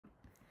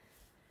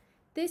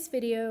This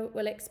video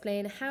will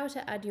explain how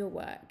to add your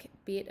work,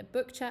 be it a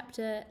book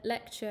chapter,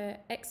 lecture,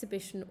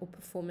 exhibition or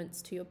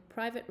performance, to your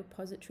private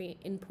repository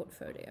in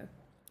Portfolio.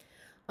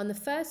 On the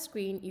first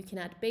screen, you can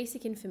add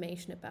basic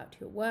information about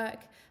your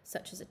work,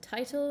 such as a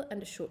title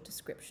and a short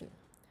description.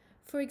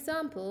 For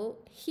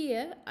example,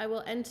 here I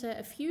will enter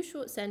a few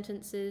short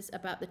sentences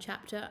about the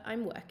chapter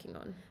I'm working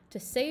on.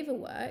 To save a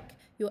work,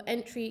 your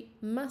entry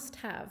must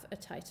have a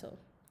title.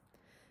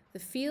 The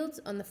fields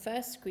on the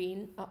first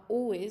screen are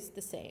always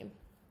the same.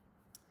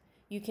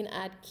 You can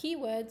add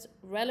keywords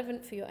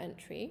relevant for your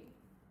entry,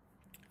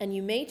 and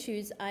you may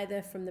choose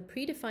either from the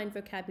predefined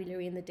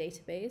vocabulary in the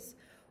database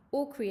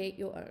or create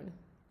your own.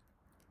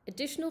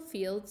 Additional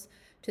fields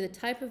to the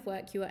type of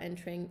work you are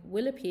entering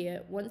will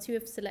appear once you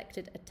have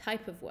selected a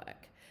type of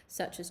work,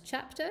 such as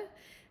chapter,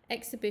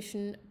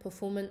 exhibition,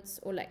 performance,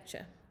 or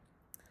lecture.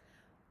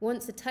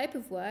 Once the type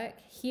of work,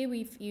 here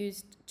we've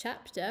used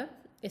chapter,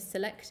 is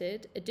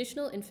selected,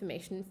 additional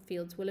information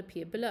fields will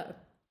appear below.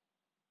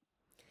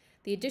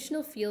 The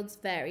additional fields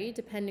vary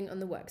depending on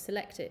the work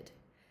selected.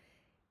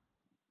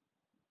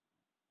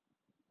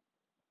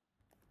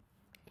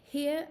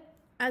 Here,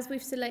 as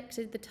we've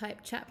selected the type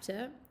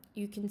chapter,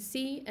 you can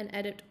see and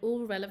edit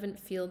all relevant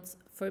fields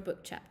for a book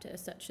chapter,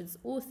 such as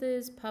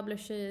authors,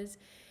 publishers,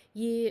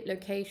 year,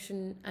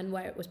 location, and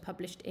where it was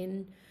published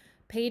in,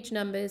 page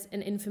numbers,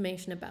 and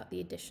information about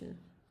the edition.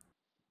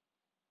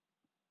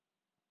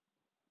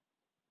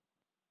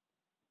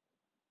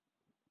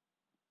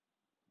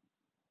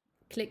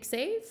 Click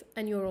Save,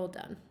 and you're all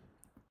done.